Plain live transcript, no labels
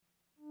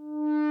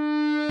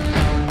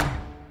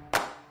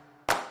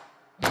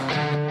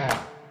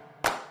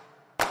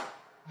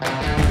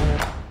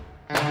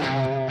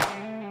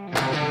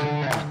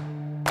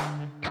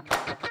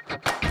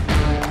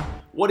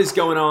What is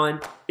going on?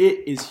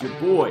 It is your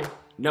boy,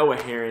 Noah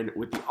Heron,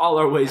 with the All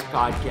Our Ways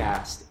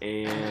podcast,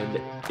 and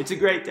it's a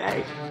great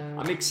day.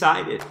 I'm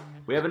excited.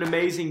 We have an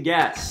amazing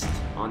guest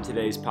on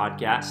today's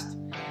podcast.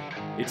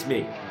 It's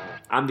me.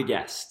 I'm the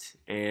guest,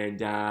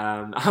 and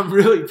I'm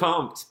really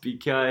pumped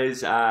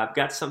because I've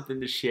got something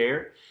to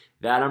share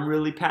that I'm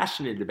really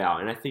passionate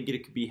about, and I think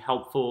it could be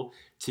helpful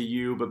to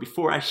you. But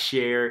before I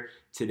share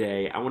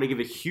today, I want to give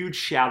a huge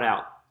shout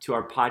out to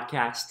our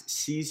podcast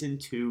Season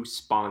 2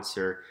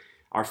 sponsor,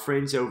 our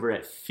friends over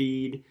at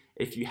Feed.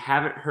 If you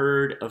haven't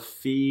heard of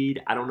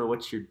Feed, I don't know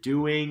what you're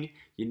doing.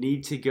 You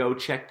need to go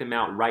check them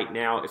out right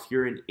now. If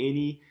you're in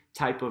any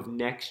type of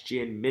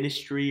next-gen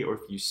ministry, or if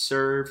you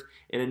serve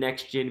in a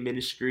next-gen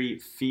ministry,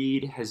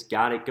 Feed has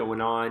got it going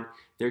on.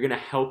 They're going to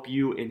help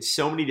you in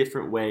so many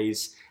different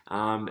ways.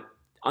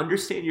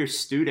 Understand your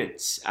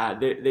students.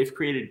 They've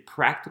created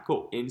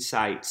practical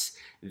insights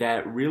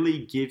that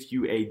really give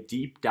you a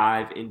deep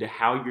dive into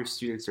how your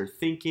students are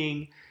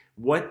thinking,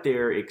 what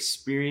they're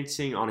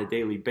experiencing on a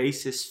daily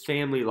basis,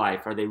 family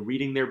life. Are they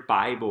reading their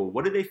Bible?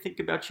 What do they think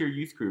about your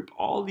youth group?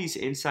 All these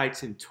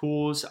insights and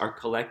tools are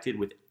collected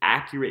with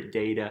accurate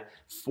data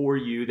for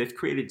you. They've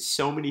created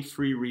so many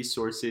free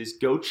resources.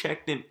 Go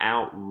check them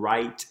out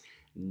right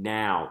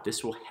now.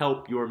 This will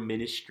help your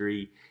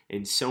ministry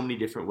in so many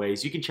different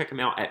ways. You can check them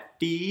out at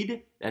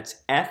Feed,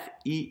 that's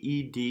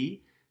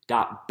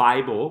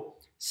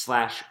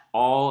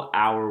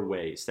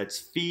feed.bible/all-our-ways. That's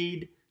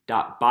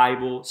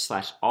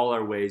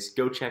feed.bible/all-our-ways.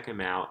 Go check them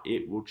out.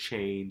 It will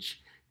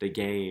change the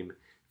game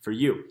for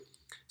you.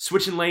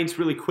 Switching lanes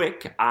really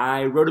quick,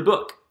 I wrote a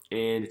book,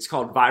 and it's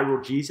called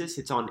Viral Jesus.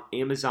 It's on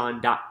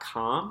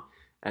Amazon.com.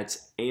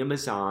 That's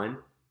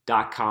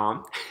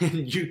Amazon.com.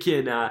 And you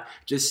can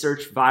just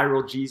search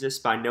Viral Jesus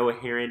by Noah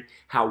Heron,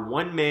 How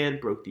One Man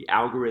Broke the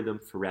Algorithm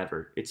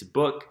Forever. It's a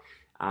book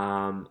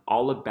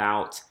all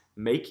about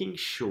making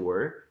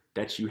sure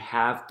that you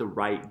have the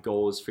right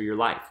goals for your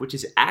life, which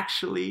is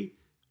actually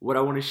what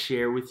I want to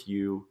share with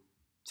you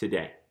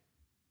today.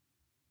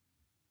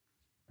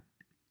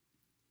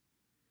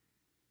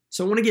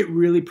 So I want to get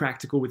really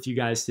practical with you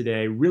guys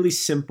today, really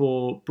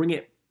simple, bring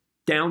it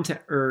down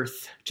to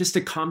earth, just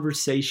a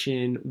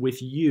conversation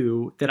with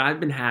you that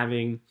I've been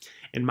having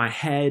in my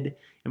head,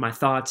 in my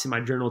thoughts, in my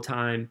journal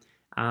time,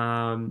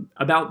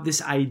 about this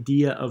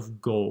idea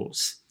of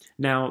goals.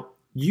 Now,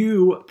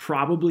 you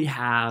probably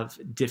have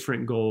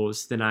different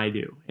goals than I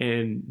do,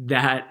 and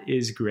that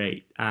is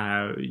great.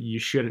 You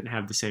shouldn't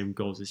have the same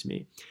goals as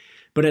me.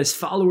 But as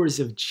followers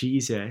of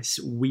Jesus,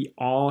 we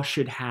all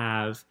should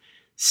have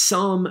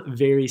some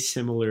very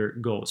similar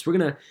goals. We're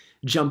going to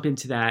jump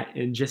into that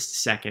in just a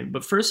second.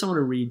 But first, I want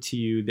to read to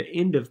you the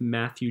end of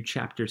Matthew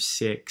chapter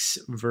 6,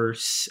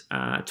 verse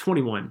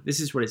 21. This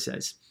is what it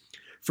says.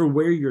 For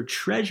where your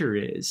treasure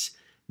is,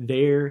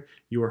 there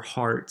your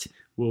heart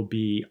will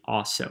be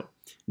also.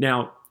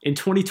 Now, in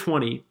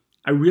 2020,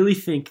 I really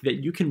think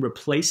that you can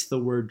replace the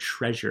word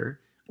treasure,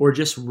 or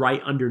just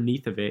write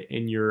underneath of it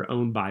in your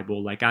own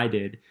Bible, like I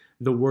did,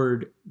 the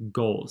word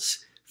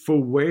goals.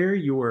 For where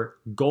your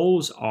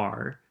goals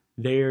are,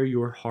 there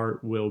your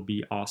heart will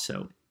be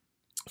also.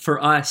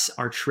 For us,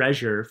 our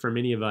treasure, for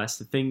many of us,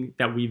 the thing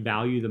that we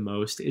value the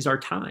most is our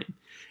time,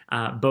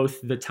 both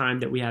the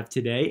time that we have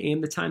today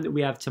and the time that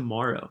we have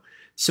tomorrow.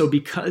 So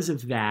because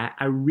of that,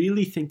 I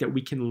really think that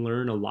we can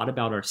learn a lot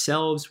about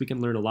ourselves. We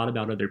can learn a lot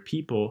about other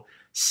people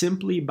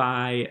simply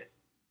by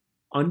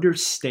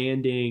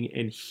understanding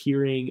and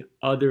hearing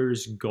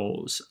others'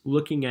 goals,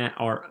 looking at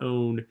our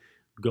own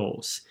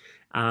goals.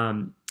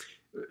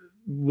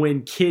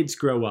 When kids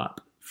grow up,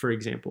 for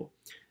example,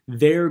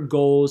 their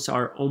goals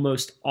are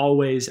almost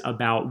always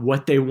about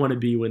what they want to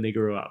be when they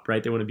grow up,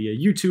 right? They want to be a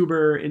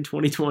YouTuber in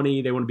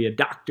 2020. They want to be a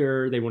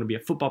doctor. They want to be a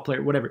football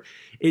player, whatever.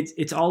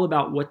 It's all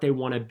about what they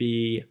want to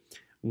be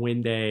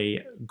when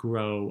they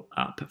grow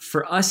up.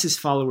 For us as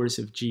followers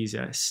of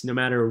Jesus, no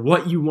matter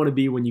what you want to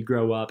be when you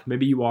grow up,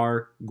 maybe you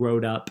are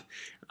grown up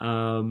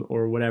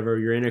or whatever,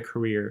 you're in a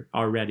career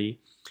already.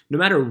 No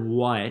matter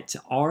what,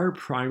 our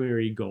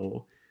primary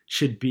goal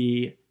should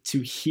be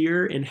to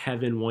hear in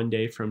heaven one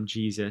day from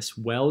Jesus,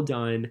 well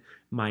done,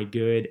 my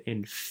good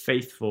and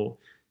faithful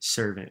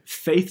servant.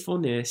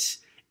 Faithfulness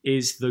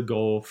is the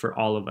goal for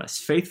all of us.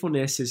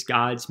 Faithfulness is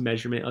God's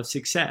measurement of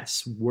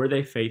success. Were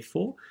they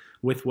faithful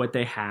with what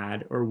they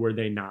had, or were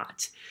they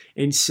not?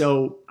 And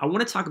so I want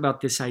to talk about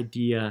this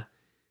idea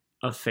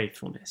of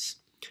faithfulness,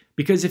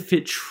 because if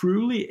it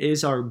truly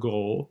is our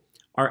goal,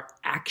 our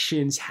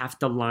actions have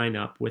to line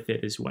up with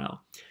it as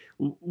well.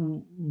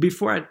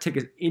 Before I take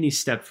any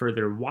step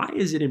further, why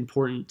is it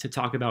important to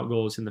talk about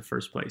goals in the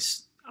first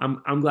place?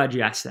 I'm glad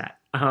you asked that.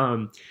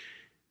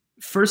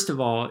 First of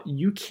all,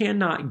 you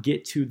cannot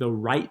get to the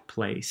right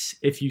place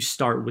if you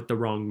start with the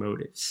wrong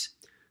motives.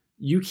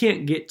 You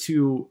can't get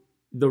to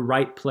the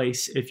right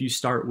place if you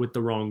start with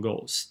the wrong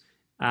goals.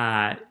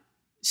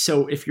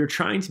 So if you're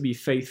trying to be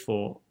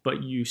faithful,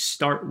 but you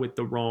start with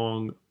the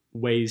wrong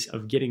ways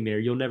of getting there,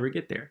 you'll never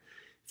get there.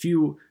 If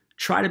you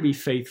try to be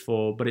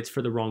faithful, but it's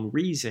for the wrong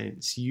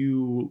reasons,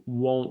 you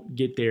won't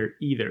get there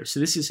either. So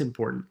this is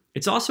important.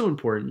 It's also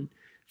important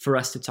for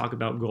us to talk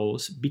about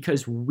goals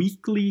because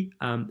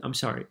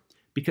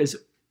because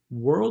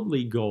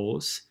worldly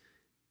goals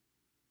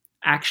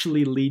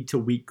actually lead to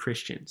weak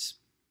Christians.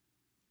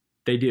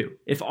 They do.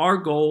 If our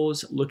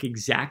goals look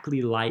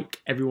exactly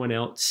like everyone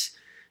else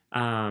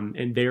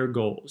and their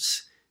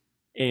goals,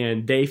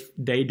 and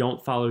they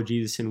don't follow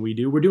Jesus and we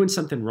do, we're doing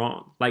something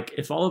wrong. Like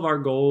if all of our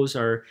goals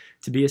are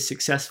to be as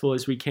successful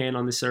as we can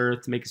on this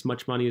earth, to make as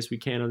much money as we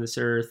can on this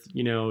earth,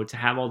 to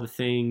have all the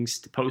things,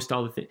 to post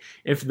all the things.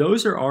 If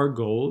those are our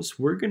goals,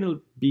 we're going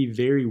to be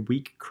very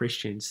weak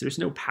Christians. There's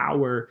no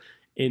power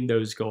in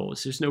those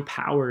goals. There's no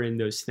power in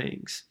those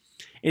things.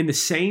 In the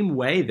same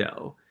way,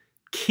 though,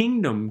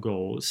 kingdom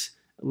goals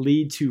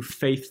lead to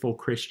faithful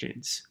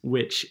Christians,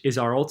 which is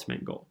our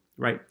ultimate goal,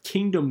 right?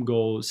 Kingdom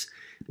goals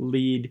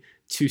lead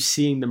to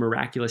seeing the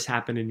miraculous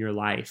happen in your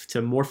life,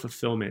 to more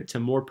fulfillment, to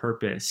more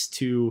purpose,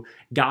 to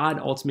God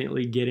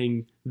ultimately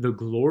getting the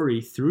glory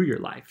through your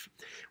life,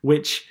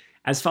 which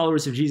as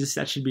followers of Jesus,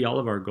 that should be all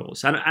of our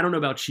goals. I don't know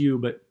about you,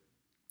 but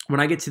when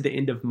I get to the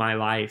end of my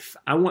life,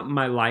 I want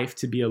my life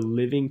to be a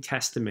living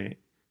testament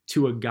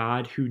to a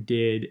God who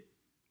did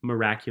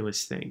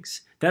miraculous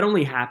things. That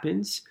only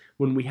happens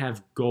when we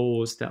have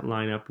goals that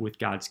line up with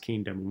God's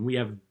kingdom, when we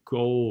have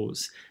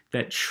goals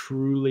that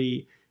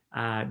truly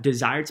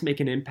desire to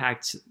make an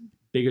impact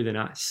bigger than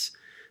us.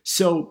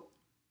 So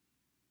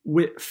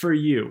for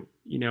you,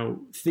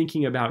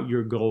 thinking about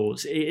your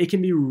goals, it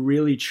can be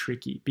really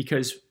tricky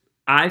because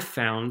I've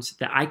found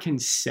that I can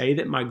say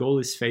that my goal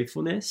is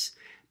faithfulness,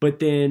 but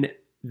then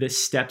the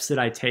steps that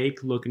I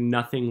take look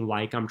nothing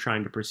like I'm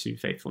trying to pursue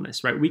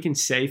faithfulness, right? We can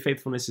say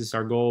faithfulness is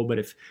our goal, but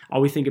if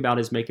all we think about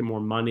is making more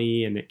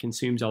money and it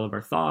consumes all of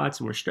our thoughts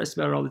and we're stressed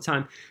about it all the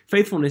time,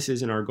 faithfulness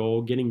isn't our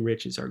goal. Getting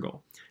rich is our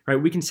goal, right?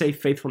 We can say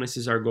faithfulness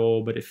is our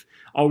goal, but if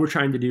all we're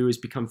trying to do is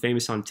become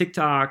famous on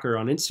TikTok or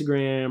on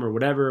Instagram or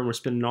whatever, and we're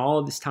spending all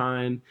of this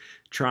time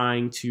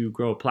trying to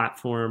grow a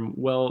platform,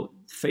 well,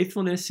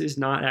 faithfulness is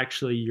not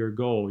actually your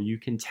goal. You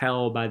can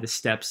tell by the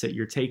steps that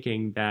you're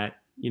taking that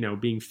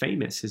being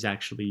famous is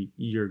actually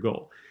your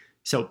goal.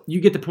 So you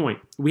get the point.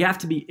 We have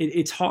to be,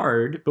 it's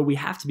hard, but we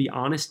have to be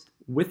honest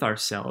with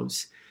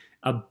ourselves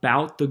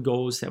about the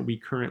goals that we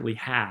currently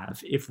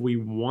have if we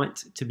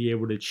want to be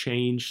able to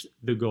change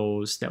the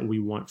goals that we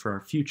want for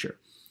our future.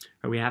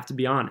 We have to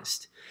be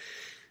honest.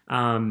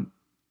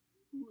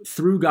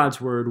 Through God's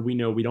word, we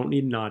know we don't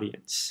need an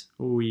audience.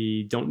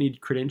 We don't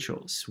need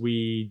credentials.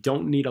 We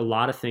don't need a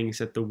lot of things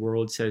that the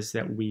world says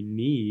that we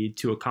need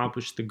to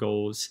accomplish the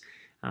goals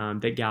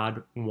that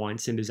God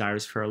wants and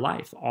desires for our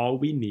life. All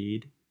we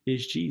need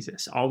is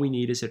Jesus. All we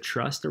need is a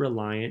trust, a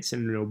reliance,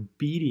 and an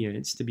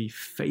obedience to be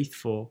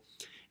faithful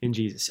in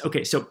Jesus.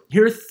 Okay, so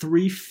here are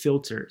 3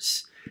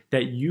 filters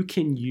that you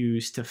can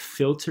use to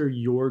filter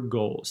your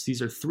goals.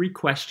 These are 3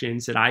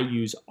 questions that I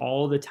use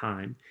all the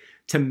time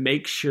to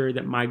make sure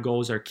that my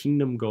goals are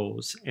kingdom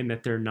goals and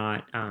that they're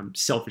not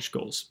selfish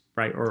goals,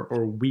 right?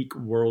 Or weak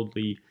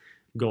worldly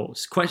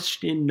goals.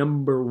 Question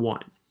number 1.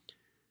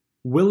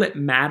 Will it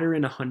matter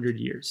in 100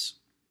 years?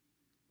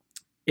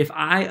 If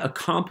I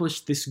accomplish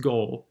this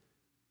goal,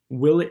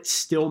 will it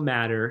still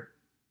matter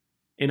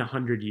in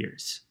 100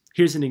 years?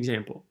 Here's an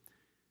example.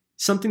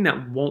 Something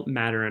that won't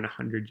matter in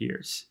 100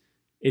 years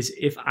is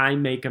if I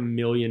make $1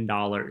 million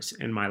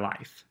in my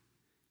life.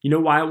 You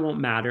know why it won't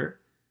matter?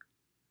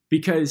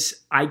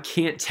 Because I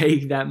can't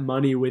take that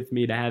money with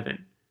me to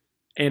heaven.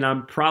 And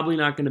I'm probably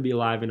not going to be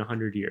alive in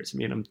 100 years. I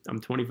mean, I'm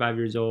 25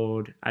 years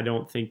old. I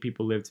don't think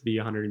people live to be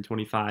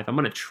 125. I'm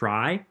going to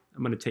try.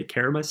 I'm going to take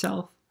care of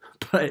myself.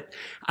 But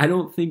I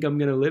don't think I'm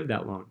going to live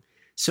that long.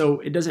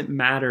 So it doesn't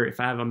matter if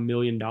I have $1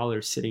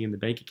 million sitting in the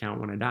bank account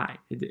when I die.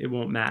 It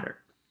won't matter.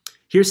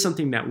 Here's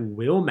something that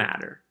will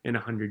matter in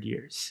 100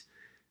 years.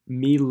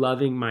 Me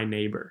loving my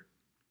neighbor.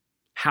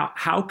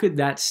 How could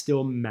that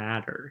still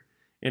matter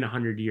in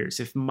 100 years?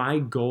 If my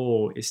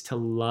goal is to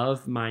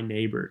love my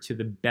neighbor to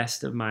the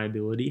best of my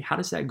ability, how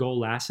does that goal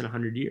last in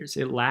 100 years?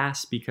 It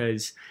lasts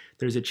because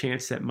there's a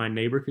chance that my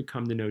neighbor could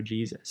come to know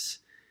Jesus.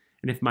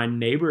 And if my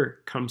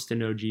neighbor comes to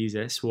know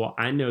Jesus, well,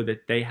 I know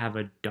that they have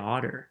a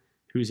daughter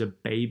who's a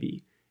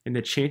baby. And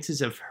the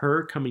chances of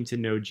her coming to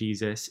know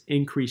Jesus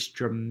increase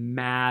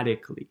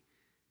dramatically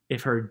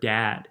if her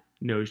dad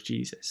knows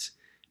Jesus.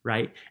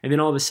 Right? And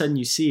then all of a sudden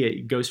you see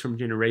it goes from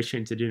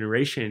generation to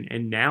generation.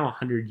 And now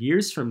 100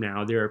 years from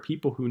now, there are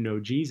people who know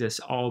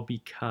Jesus all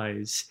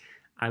because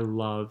I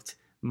loved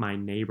my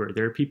neighbor.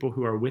 There are people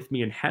who are with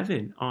me in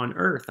heaven on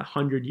earth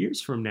 100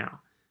 years from now,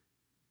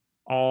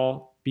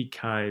 all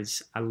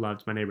because I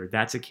loved my neighbor.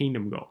 That's a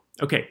kingdom goal.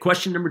 Okay,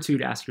 question number 2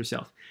 to ask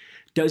yourself.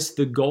 Does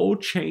the goal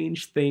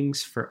change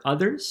things for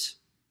others,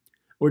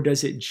 or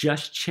does it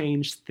just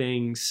change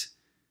things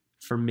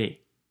for me?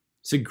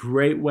 It's a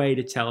great way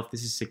to tell if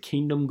this is a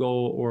kingdom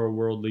goal or a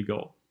worldly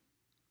goal,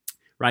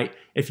 right?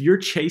 If you're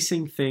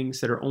chasing things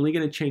that are only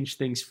going to change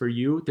things for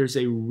you, there's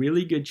a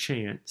really good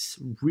chance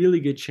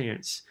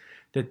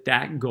that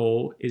that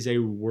goal is a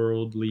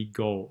worldly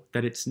goal,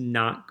 that it's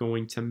not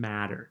going to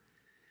matter.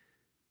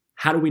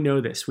 How do we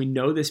know this? We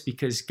know this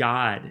because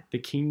God, the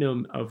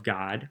kingdom of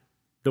God,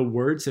 the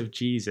words of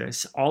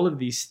Jesus, all of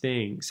these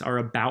things are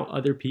about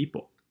other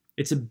people.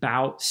 It's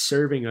about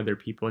serving other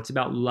people. It's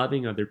about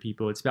loving other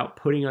people. It's about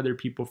putting other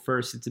people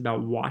first. It's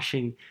about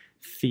washing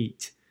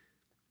feet.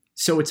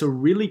 So it's a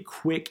really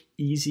quick,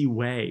 easy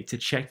way to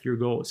check your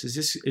goals. Is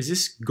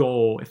this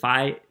goal, if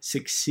I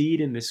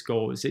succeed in this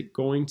goal, is it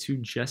going to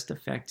just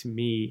affect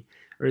me,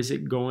 or is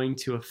it going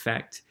to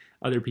affect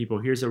other people?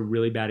 Here's a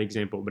really bad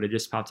example, but it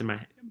just popped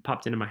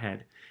into my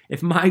head.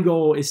 If my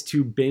goal is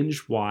to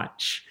binge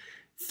watch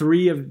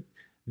 3 of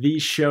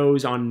these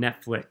shows on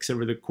Netflix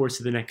over the course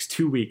of the next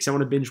 2 weeks, I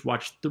want to binge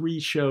watch 3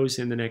 shows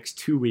in the next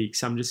 2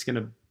 weeks. I'm just going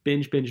to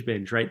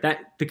binge, right?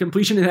 That the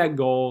completion of that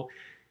goal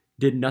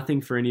did nothing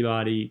for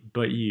anybody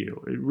but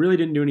you. It really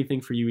didn't do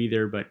anything for you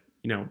either, but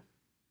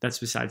that's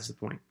besides the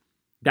point.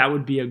 That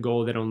would be a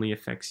goal that only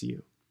affects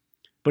you.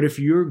 But if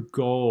your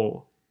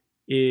goal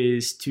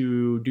is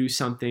to do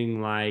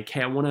something like,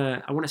 hey, I want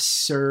to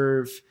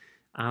serve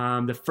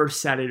the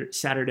first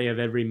Saturday of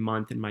every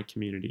month in my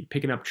community,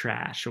 picking up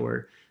trash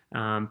or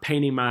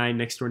painting my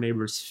next door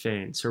neighbor's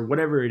fence or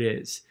whatever it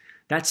is.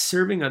 That's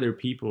serving other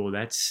people.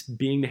 That's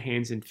being the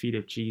hands and feet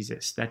of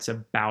Jesus. That's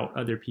about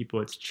other people.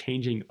 It's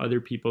changing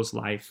other people's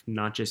life,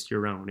 not just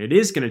your own. It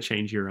is going to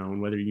change your own,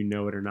 whether you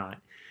know it or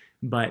not,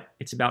 but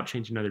it's about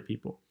changing other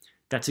people.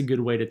 That's a good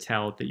way to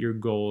tell that your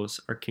goals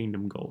are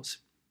kingdom goals.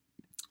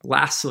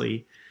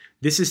 Lastly,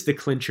 this is the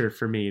clincher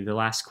for me. The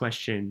last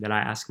question that I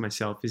ask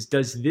myself is,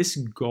 does this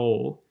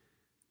goal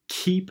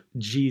keep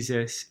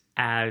Jesus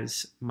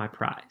as my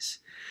prize?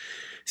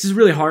 This is a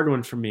really hard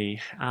one for me.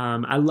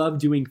 I love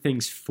doing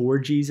things for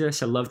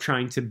Jesus. I love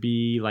trying to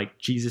be like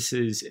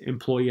Jesus's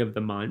employee of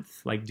the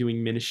month, like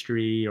doing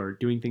ministry or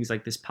doing things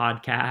like this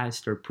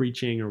podcast or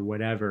preaching or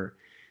whatever.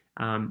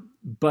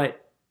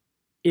 But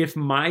if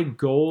my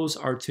goals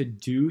are to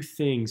do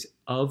things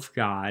of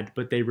God,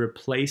 but they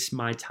replace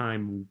my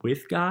time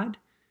with God,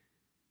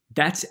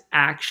 that's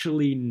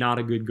actually not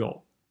a good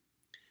goal.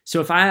 So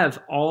if I have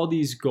all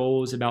these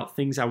goals about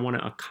things I want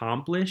to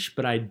accomplish,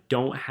 but I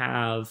don't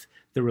have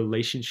the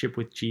relationship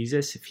with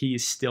Jesus, if he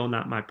is still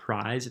not my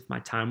prize, if my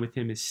time with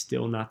him is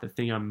still not the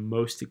thing I'm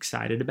most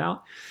excited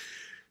about,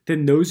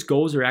 then those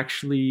goals are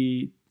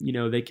actually,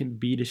 they can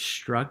be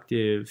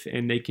destructive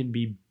and they can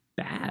be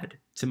bad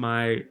to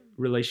my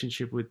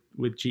relationship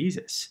with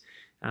Jesus.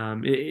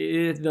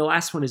 The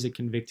last one is a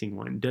convicting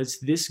one. Does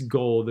this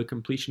goal, the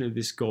completion of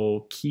this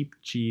goal, keep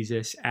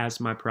Jesus as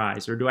my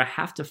prize? Or do I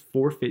have to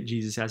forfeit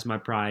Jesus as my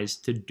prize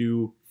to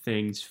do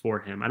things for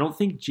him? I don't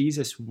think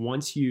Jesus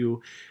wants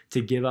you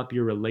to give up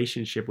your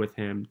relationship with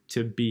him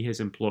to be his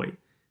employee.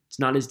 It's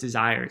not his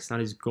desire. It's not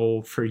his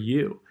goal for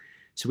you.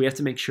 So we have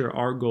to make sure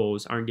our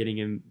goals aren't getting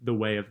in the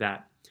way of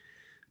that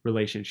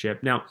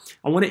relationship. Now,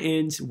 I want to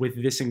end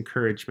with this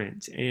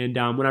encouragement. And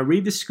when I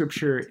read the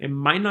scripture, it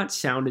might not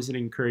sound as an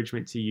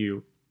encouragement to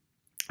you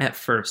at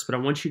first, but I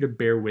want you to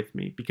bear with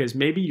me, because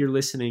maybe you're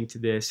listening to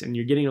this and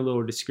you're getting a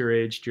little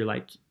discouraged. You're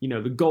like,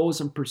 the goals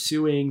I'm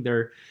pursuing,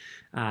 they're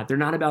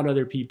not about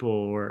other people,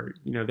 or,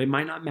 they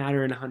might not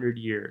matter in 100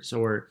 years,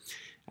 or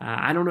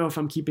I don't know if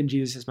I'm keeping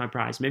Jesus as my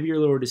prize. Maybe you're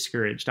a little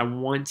discouraged. I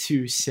want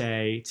to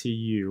say to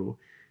you,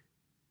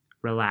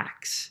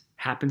 relax.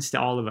 Happens to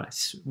all of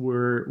us.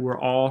 We're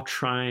all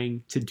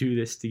trying to do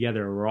this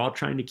together. We're all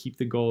trying to keep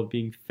the goal of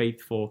being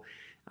faithful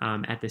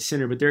at the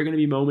center, but there are going to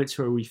be moments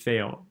where we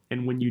fail.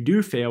 And when you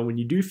do fail, when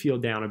you do feel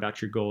down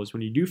about your goals,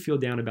 when you do feel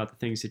down about the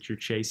things that you're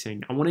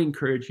chasing, I want to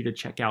encourage you to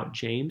check out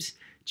James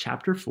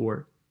chapter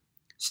 4,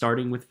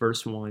 starting with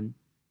verse 1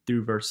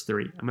 through verse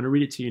 3. I'm going to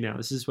read it to you now.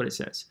 This is what it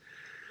says.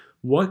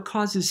 What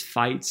causes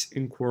fights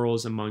and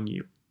quarrels among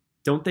you?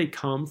 Don't they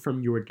come from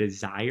your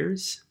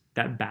desires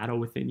that battle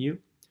within you?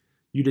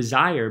 You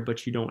desire,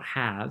 but you don't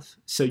have,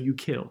 so you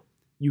kill.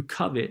 You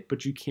covet,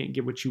 but you can't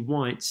get what you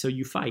want, so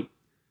you fight.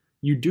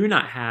 You do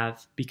not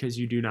have because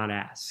you do not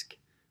ask.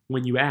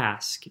 When you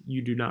ask,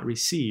 you do not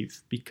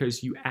receive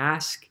because you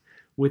ask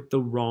with the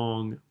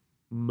wrong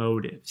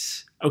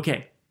motives.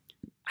 Okay,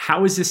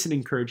 how is this an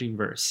encouraging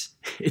verse?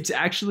 It's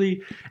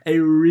actually a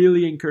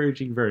really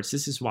encouraging verse.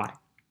 This is why.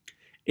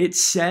 It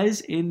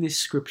says in this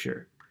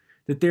scripture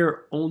that there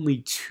are only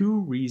 2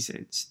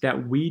 reasons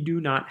that we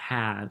do not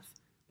have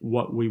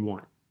what we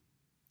want.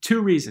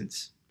 2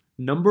 reasons.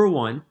 Number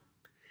 1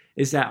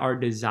 is that our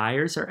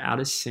desires are out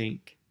of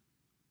sync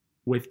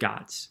with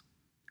God's.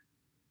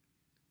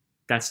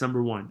 That's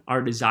number 1.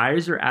 Our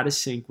desires are out of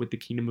sync with the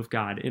kingdom of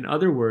God. In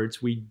other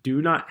words, we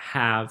do not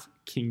have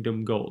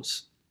kingdom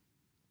goals.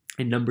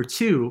 And number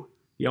 2,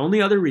 the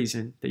only other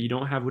reason that you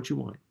don't have what you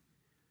want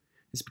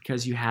is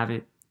because you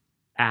haven't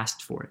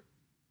asked for it.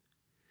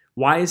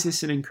 Why is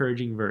this an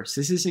encouraging verse?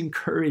 This is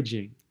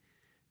encouraging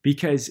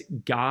because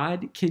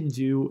God can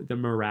do the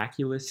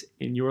miraculous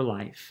in your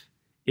life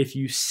if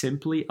you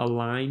simply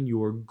align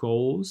your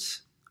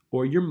goals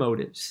or your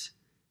motives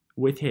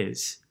with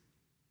his,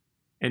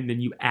 and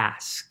then you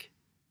ask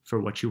for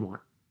what you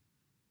want.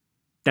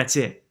 That's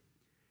it.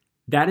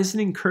 that is an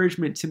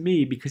encouragement to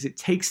me because it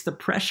takes the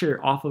pressure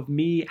off of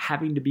me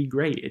having to be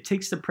great. It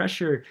takes the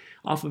pressure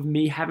off of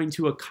me having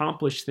to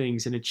accomplish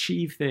things and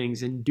achieve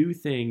things and do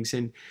things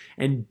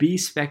and be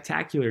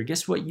spectacular.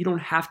 Guess what? You don't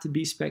have to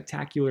be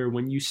spectacular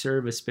when you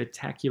serve a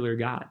spectacular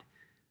God.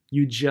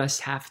 You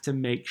just have to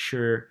make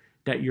sure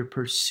that you're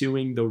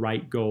pursuing the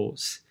right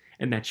goals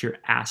and that you're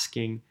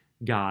asking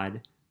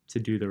God to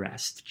do the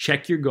rest.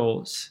 Check your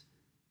goals,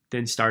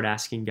 then start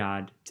asking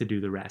God to do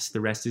the rest.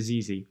 The rest is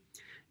easy.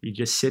 You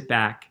just sit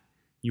back,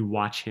 you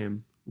watch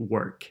him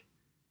work.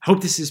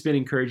 Hope this has been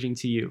encouraging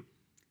to you.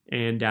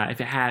 And if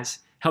it has,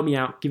 help me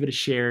out, give it a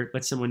share,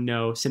 let someone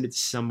know, send it to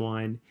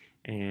someone,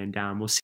 and we'll see.